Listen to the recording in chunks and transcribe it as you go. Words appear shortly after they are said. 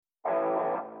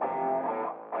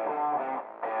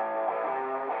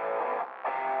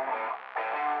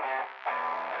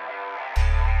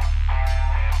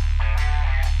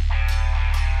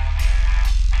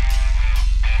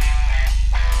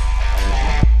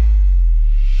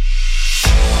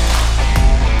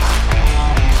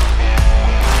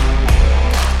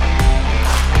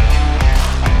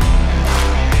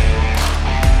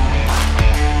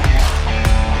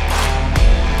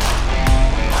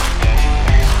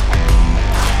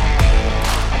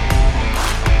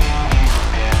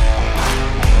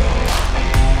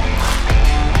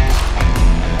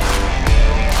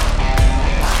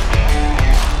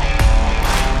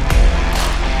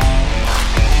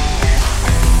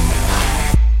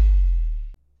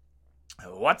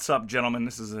What's up, gentlemen?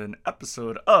 This is an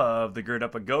episode of the Gird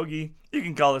Up Agogie. You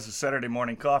can call this a Saturday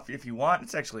morning coffee if you want.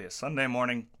 It's actually a Sunday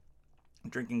morning.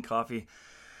 I'm drinking coffee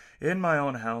in my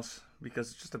own house because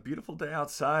it's just a beautiful day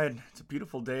outside. It's a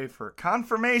beautiful day for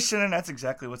confirmation, and that's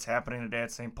exactly what's happening today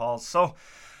at St. Paul's. So,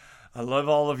 I love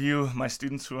all of you, my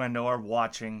students who I know are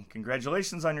watching.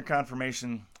 Congratulations on your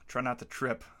confirmation. Try not to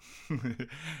trip. You're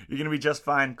going to be just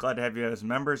fine. Glad to have you as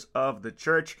members of the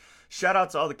church. Shout out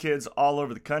to all the kids all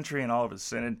over the country and all over the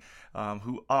Synod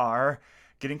who are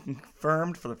getting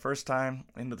confirmed for the first time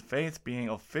into the faith, being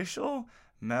official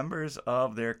members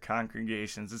of their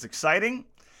congregations. It's exciting.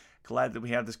 Glad that we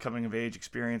have this coming of age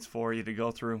experience for you to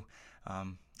go through.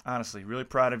 Honestly, really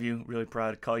proud of you. Really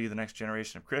proud to call you the next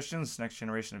generation of Christians, next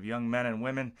generation of young men and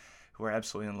women who are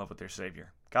absolutely in love with their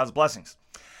Savior. God's blessings.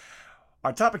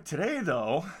 Our topic today,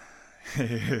 though,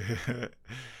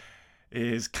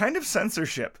 is kind of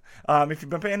censorship. If you've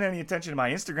been paying any attention to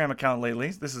my Instagram account lately,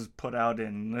 this is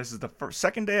the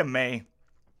second day of May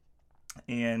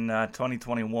in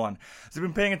 2021. So if you've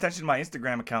been paying attention to my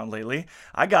Instagram account lately,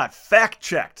 I got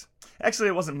fact-checked. Actually,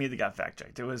 it wasn't me that got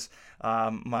fact-checked. It was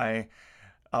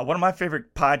one of my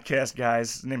favorite podcast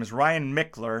guys. His name is Ryan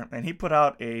Mickler, and he put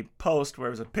out a post where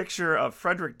it was a picture of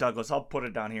Frederick Douglass. I'll put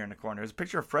it down here in the corner. It was a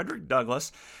picture of Frederick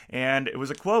Douglass, and it was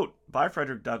a quote by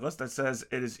Frederick Douglass that says,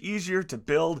 "It is easier to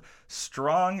build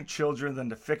strong children than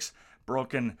to fix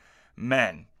broken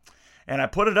men." And I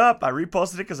put it up. I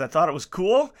reposted it because I thought it was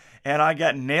cool, and I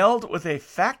got nailed with a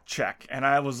fact check. And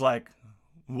I was like,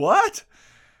 what?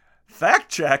 Fact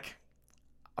check?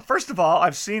 First of all,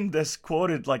 I've seen this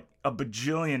quoted like a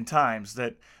bajillion times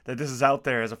that this is out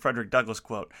there as a Frederick Douglass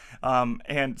quote.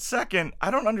 And second,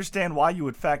 I don't understand why you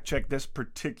would fact check this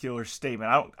particular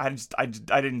statement. I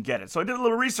didn't get it. So I did a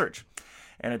little research,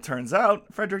 and it turns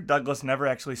out Frederick Douglass never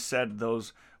actually said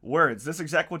those words. This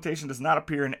exact quotation does not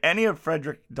appear in any of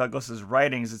Frederick Douglass's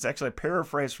writings. It's actually a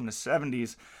paraphrase from the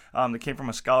 70s that came from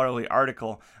a scholarly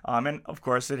article. And of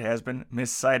course, it has been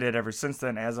miscited ever since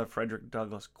then as a Frederick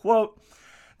Douglass quote.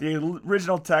 The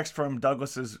original text from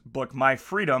Douglass's book, My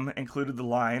Freedom, included the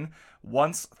line,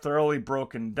 "Once thoroughly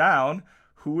broken down,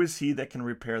 who is he that can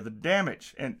repair the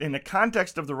damage?" And in the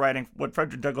context of the writing, what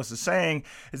Frederick Douglass is saying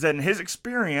is that in his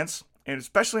experience, and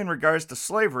especially in regards to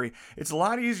slavery, it's a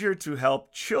lot easier to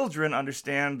help children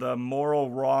understand the moral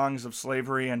wrongs of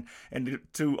slavery and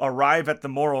to arrive at the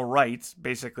moral rights,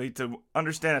 basically, to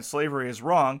understand that slavery is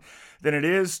wrong, than it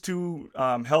is to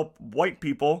help white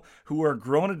people who are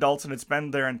grown adults and had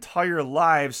spent their entire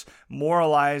lives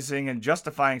moralizing and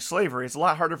justifying slavery. It's a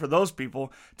lot harder for those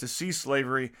people to see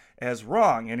slavery as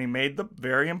wrong. And he made the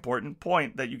very important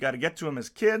point that you got to get to them as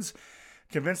kids,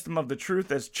 convince them of the truth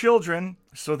as children,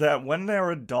 so that when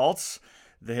they're adults,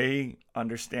 they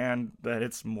understand that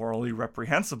it's morally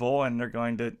reprehensible, and they're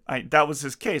going to... that was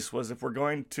his case, was if we're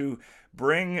going to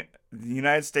bring the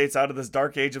United States out of this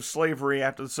dark age of slavery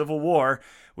after the Civil War,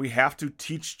 we have to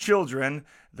teach children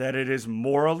that it is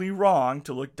morally wrong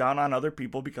to look down on other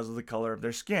people because of the color of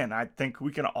their skin. I think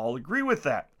we can all agree with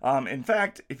that. In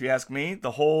fact, if you ask me,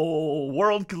 the whole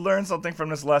world could learn something from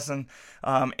this lesson.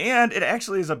 And it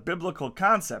actually is a biblical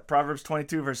concept. Proverbs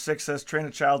 22 verse 6 says, "Train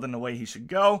a child in the way he should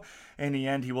go. In the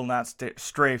end, he will not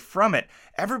stray from it."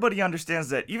 Everybody understands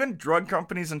that. Even drug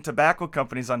companies and tobacco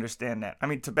companies understand that. I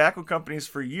mean, tobacco companies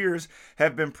for years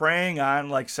have been preying on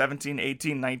like 17,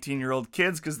 18, 19-year-old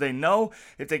kids because they know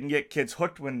if they can get kids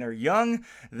hooked when they're young,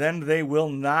 then they will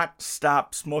not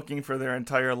stop smoking for their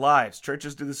entire lives.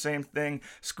 Churches do the same thing.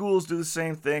 Schools do the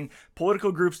same thing.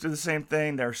 Political groups do the same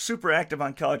thing. They're super active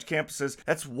on college campuses.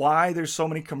 That's why there's so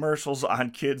many commercials on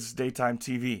kids' daytime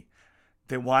TV.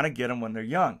 They want to get them when they're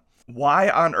young. Why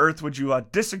on earth would you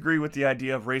disagree with the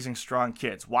idea of raising strong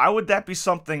kids? Why would that be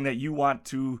something that you want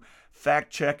to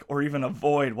fact check or even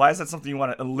avoid? Why is that something you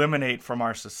want to eliminate from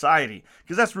our society?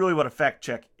 Because that's really what a fact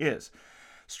check is.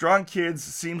 Strong kids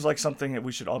seems like something that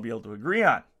we should all be able to agree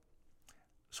on.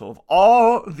 So of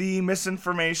all the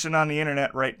misinformation on the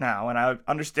internet right now, and I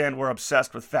understand we're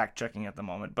obsessed with fact checking at the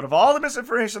moment, but of all the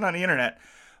misinformation on the internet,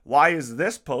 why is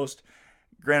this post,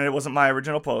 granted it wasn't my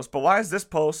original post, but why is this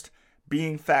post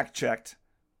being fact checked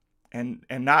and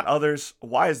not others?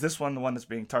 Why is this one the one that's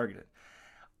being targeted?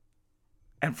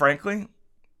 And frankly,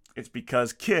 it's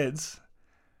because kids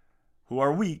who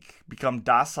are weak become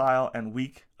docile and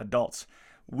weak adults.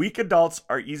 Weak adults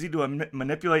are easy to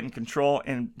manipulate and control,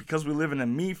 and because we live in a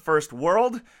me-first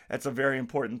world, that's a very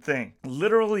important thing.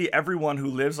 Literally everyone who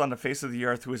lives on the face of the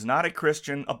earth who is not a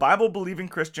Christian, a Bible-believing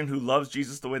Christian who loves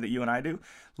Jesus the way that you and I do,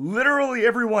 literally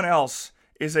everyone else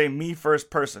is a me first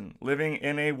person living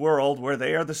in a world where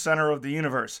they are the center of the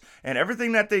universe. And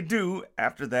everything that they do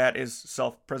after that is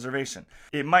self-preservation.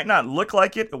 It might not look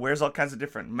like it wears all kinds of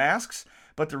different masks,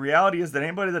 but the reality is that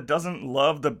anybody that doesn't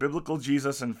love the biblical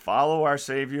Jesus and follow our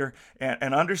Savior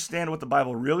and understand what the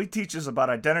Bible really teaches about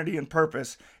identity and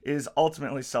purpose is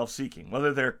ultimately self-seeking.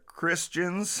 Whether they're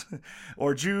Christians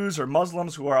or Jews or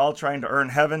Muslims who are all trying to earn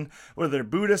heaven, whether they're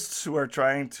Buddhists who are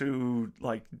trying to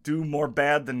do more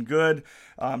bad than good,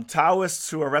 Taoists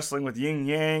who are wrestling with yin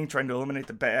yang, trying to eliminate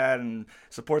the bad and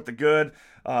support the good,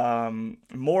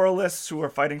 moralists who are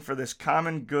fighting for this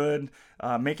common good,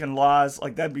 making laws,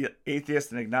 like that'd be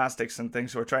atheists and agnostics and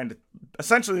things who are trying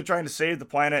to save the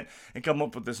planet and come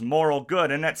up with this moral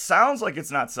good. And that sounds like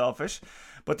it's not selfish,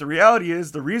 but the reality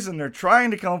is the reason they're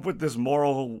trying to come up with this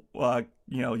moral,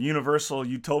 universal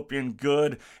utopian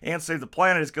good and save the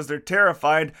planet is because they're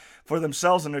terrified for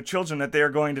themselves and their children that they are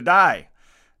going to die.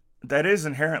 That is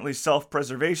inherently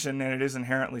self-preservation, and it is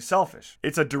inherently selfish.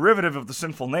 It's a derivative of the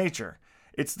sinful nature.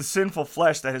 It's the sinful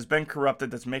flesh that has been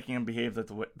corrupted that's making them behave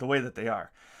the way that they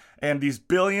are. And these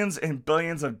billions and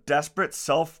billions of desperate,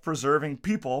 self-preserving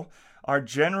people are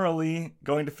generally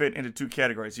going to fit into two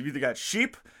categories. You've either got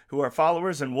sheep, who are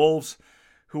followers, and wolves,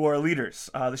 who are leaders.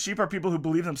 The sheep are people who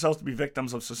believe themselves to be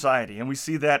victims of society, and we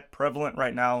see that prevalent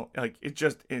right now. Like, it's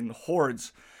just in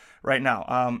hordes right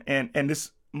now. And this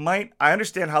I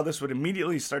understand how this would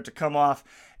immediately start to come off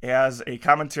as a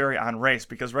commentary on race,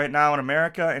 because right now in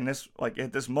America,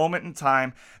 at this moment in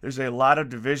time, there's a lot of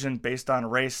division based on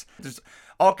race. There's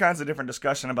all kinds of different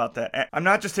discussion about that. I'm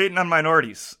not just hating on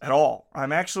minorities at all.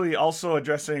 I'm actually also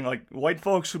addressing white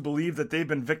folks who believe that they've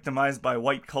been victimized by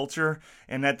white culture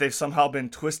and that they've somehow been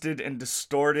twisted and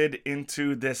distorted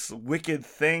into this wicked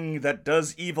thing that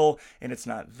does evil, and it's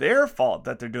not their fault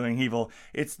that they're doing evil.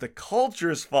 It's the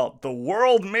culture's fault. The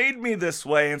world made me this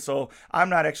way, and so I'm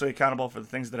not actually accountable for the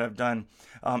things that I've done.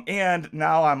 And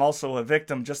now I'm also a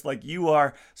victim just like you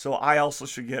are, so I also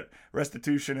should get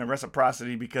restitution and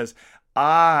reciprocity because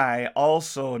I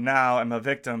also now am a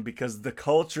victim because the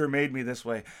culture made me this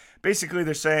way. Basically,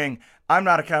 they're saying I'm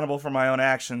not accountable for my own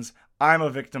actions. I'm a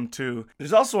victim too.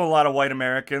 There's also a lot of white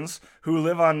Americans who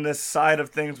live on this side of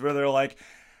things where they're like,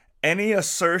 any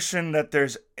assertion that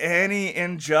there's any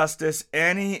injustice,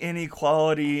 any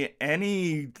inequality,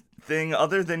 anything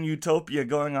other than utopia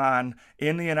going on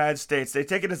in the United States, they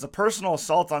take it as a personal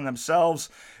assault on themselves.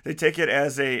 They take it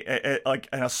as an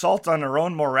assault on their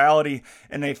own morality,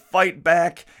 and they fight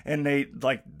back, and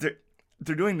they're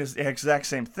doing this exact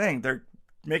same thing. They're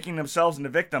making themselves into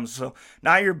victims. So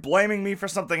now you're blaming me for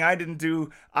something I didn't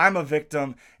do. I'm a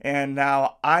victim, and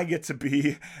now I get to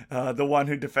be the one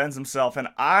who defends himself, and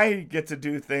I get to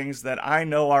do things that I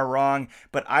know are wrong,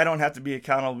 but I don't have to be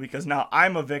accountable because now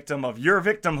I'm a victim of your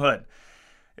victimhood.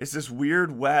 It's this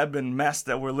weird web and mess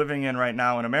that we're living in right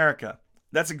now in America.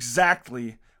 That's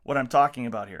exactly what I'm talking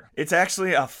about here. It's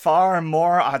actually a far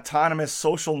more autonomous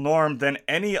social norm than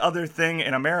any other thing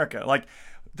in America.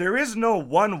 There is no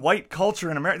one white culture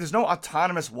in America. There's no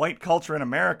autonomous white culture in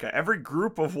America. Every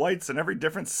group of whites in every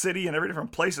different city and every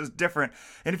different place is different.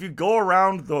 And if you go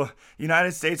around the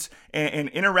United States and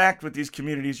interact with these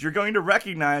communities, you're going to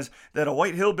recognize that a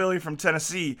white hillbilly from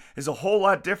Tennessee is a whole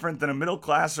lot different than a middle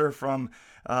classer from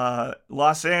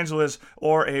Los Angeles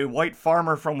or a white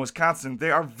farmer from Wisconsin.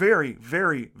 They are very,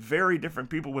 very, very different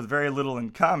people with very little in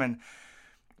common,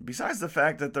 besides the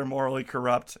fact that they're morally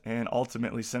corrupt and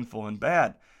ultimately sinful and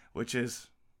bad, which is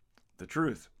the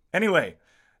truth. Anyway,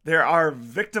 there are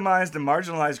victimized and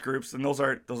marginalized groups, and those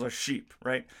are sheep,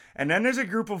 right? And then there's a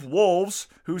group of wolves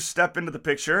who step into the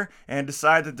picture and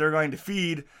decide that they're going to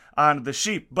feed on the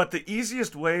sheep. But the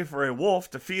easiest way for a wolf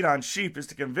to feed on sheep is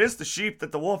to convince the sheep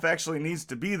that the wolf actually needs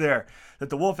to be there, that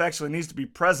the wolf actually needs to be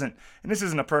present. And this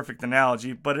isn't a perfect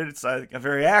analogy, but it's a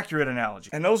very accurate analogy.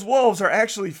 And those wolves are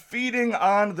actually feeding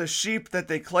on the sheep that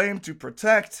they claim to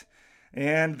protect,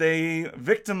 and they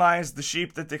victimize the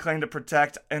sheep that they claim to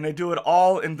protect, and they do it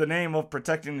all in the name of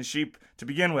protecting the sheep to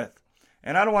begin with.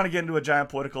 And I don't want to get into a giant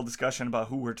political discussion about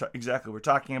who exactly we're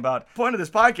talking about. The point of this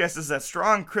podcast is that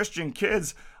strong Christian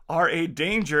kids are a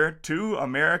danger to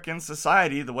American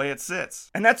society the way it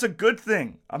sits. And that's a good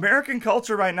thing. American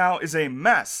culture right now is a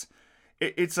mess.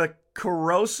 It's a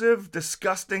corrosive,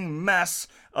 disgusting mess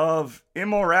of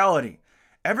immorality.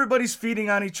 Everybody's feeding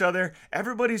on each other.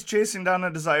 Everybody's chasing down the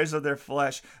desires of their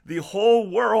flesh. The whole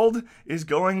world is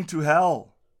going to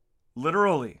hell.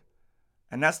 Literally.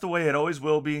 And that's the way it always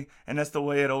will be, and that's the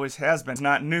way it always has been. It's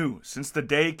not new. Since the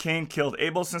day Cain killed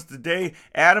Abel, since the day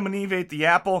Adam and Eve ate the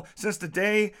apple, since the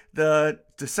day the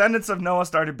descendants of Noah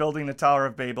started building the Tower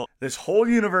of Babel, this whole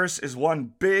universe is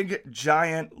one big,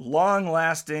 giant,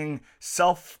 long-lasting,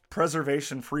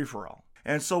 self-preservation free-for-all.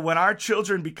 And so when our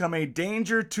children become a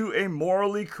danger to a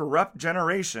morally corrupt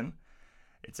generation,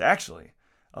 it's actually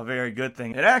a very good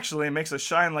thing. It actually makes us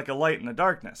shine like a light in the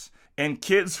darkness. And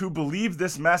kids who believe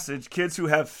this message, kids who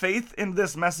have faith in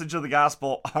this message of the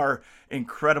gospel, are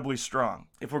incredibly strong.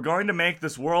 If we're going to make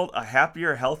this world a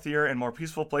happier, healthier, and more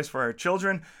peaceful place for our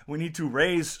children, we need to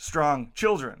raise strong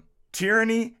children.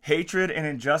 Tyranny, hatred, and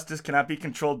injustice cannot be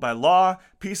controlled by law.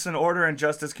 Peace and order and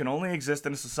justice can only exist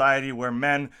in a society where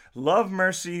men love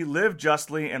mercy, live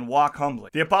justly, and walk humbly.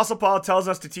 The Apostle Paul tells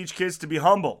us to teach kids to be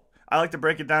humble. I like to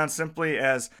break it down simply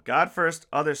as God first,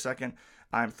 others second,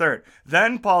 I'm third.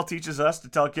 Then Paul teaches us to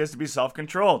tell kids to be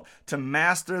self-controlled, to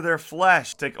master their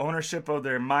flesh, take ownership of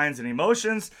their minds and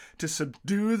emotions, to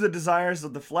subdue the desires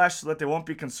of the flesh so that they won't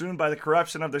be consumed by the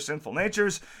corruption of their sinful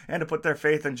natures, and to put their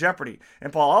faith in jeopardy.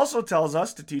 And Paul also tells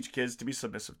us to teach kids to be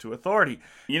submissive to authority.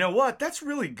 You know what? That's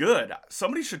really good.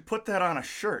 Somebody should put that on a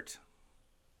shirt.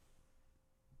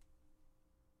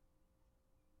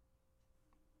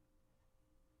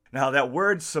 Now, that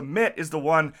word submit is the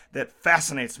one that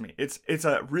fascinates me. It's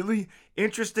a really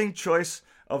interesting choice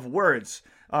of words.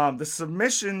 The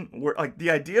submission, like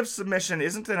the idea of submission,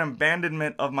 isn't an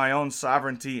abandonment of my own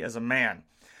sovereignty as a man.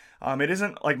 It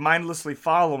isn't like mindlessly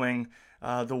following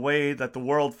the way that the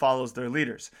world follows their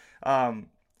leaders.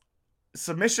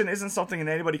 Submission isn't something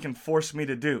that anybody can force me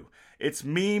to do. It's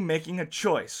me making a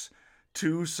choice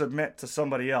to submit to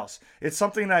somebody else. It's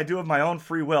something that I do of my own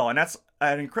free will, and that's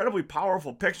an incredibly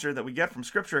powerful picture that we get from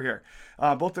Scripture here,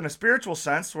 both in a spiritual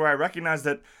sense, where I recognize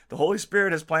that the Holy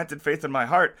Spirit has planted faith in my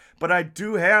heart, but I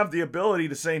do have the ability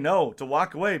to say no, to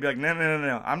walk away, be like,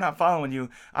 no, I'm not following you.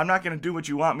 I'm not going to do what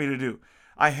you want me to do.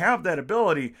 I have that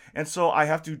ability, and so I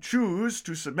have to choose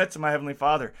to submit to my Heavenly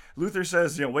Father. Luther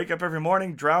says, wake up every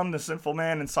morning, drown the sinful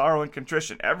man in sorrow and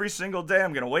contrition. Every single day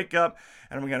I'm going to wake up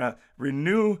and I'm going to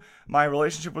renew my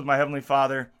relationship with my Heavenly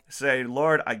Father. Say,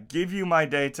 Lord, I give you my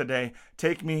day today.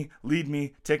 Take me, lead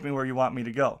me, take me where you want me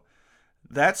to go.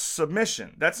 That's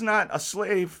submission. That's not a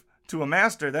slave to a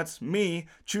master. That's me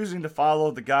choosing to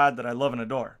follow the God that I love and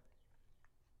adore.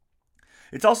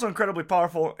 It's also incredibly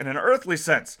powerful in an earthly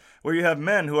sense, where you have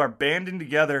men who are banding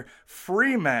together,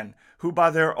 free men, who by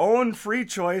their own free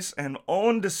choice and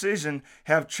own decision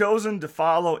have chosen to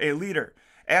follow a leader.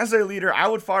 As a leader, I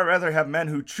would far rather have men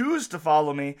who choose to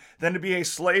follow me than to be a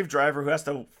slave driver who has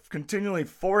to continually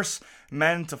force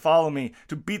men to follow me,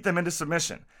 to beat them into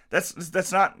submission.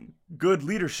 That's not good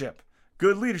leadership.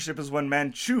 Good leadership is when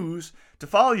men choose to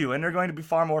follow you, and they're going to be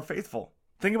far more faithful.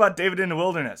 Think about David in the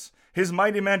wilderness. His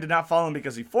mighty men did not follow him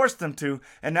because he forced them to,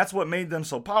 and that's what made them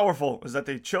so powerful, is that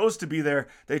they chose to be there,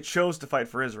 they chose to fight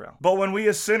for Israel. But when we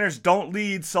as sinners don't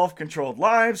lead self-controlled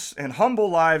lives and humble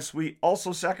lives, we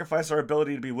also sacrifice our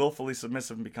ability to be willfully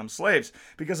submissive and become slaves,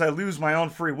 because I lose my own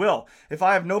free will. If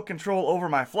I have no control over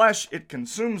my flesh, it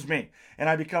consumes me, and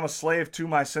I become a slave to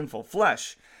my sinful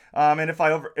flesh. And if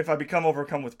I become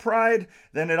overcome with pride,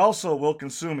 then it also will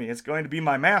consume me. It's going to be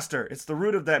my master. It's the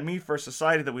root of that me-first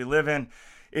society that we live in.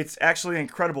 It's actually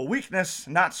incredible weakness,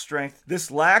 not strength.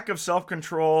 This lack of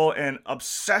self-control and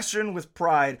obsession with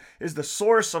pride is the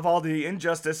source of all the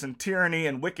injustice and tyranny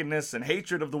and wickedness and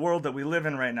hatred of the world that we live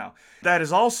in right now. That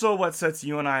is also what sets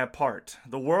you and I apart.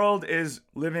 The world is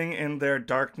living in their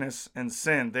darkness and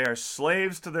sin. They are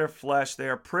slaves to their flesh. They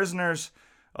are prisoners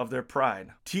of their pride.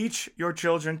 Teach your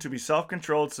children to be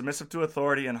self-controlled, submissive to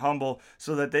authority, and humble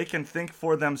so that they can think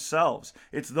for themselves.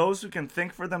 It's those who can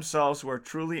think for themselves who are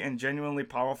truly and genuinely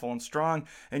powerful and strong,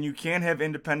 and you can't have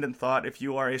independent thought if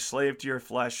you are a slave to your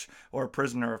flesh or a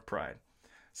prisoner of pride.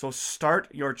 So start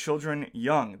your children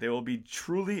young. They will be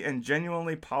truly and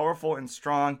genuinely powerful and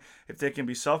strong if they can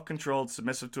be self-controlled,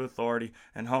 submissive to authority,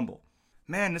 and humble.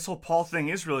 Man, this whole Paul thing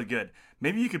is really good.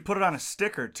 Maybe you could put it on a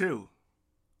sticker too.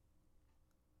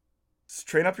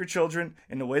 Train up your children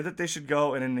in the way that they should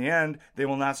go, and in the end, they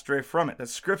will not stray from it.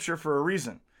 That's scripture for a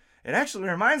reason. It actually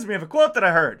reminds me of a quote that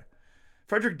I heard.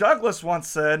 Frederick Douglass once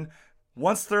said,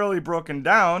 "Once thoroughly broken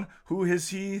down, who is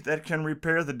he that can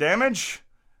repair the damage?"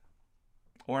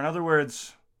 Or in other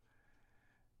words,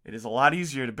 it is a lot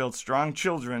easier to build strong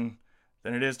children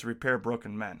than it is to repair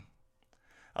broken men.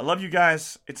 I love you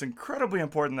guys. It's incredibly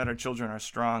important that our children are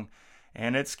strong,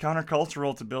 and it's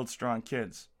countercultural to build strong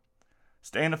kids.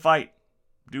 Stay in the fight.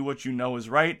 Do what you know is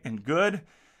right and good.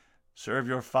 Serve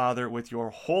your Father with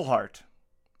your whole heart.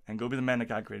 And go be the man that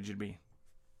God created you to be.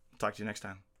 Talk to you next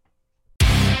time.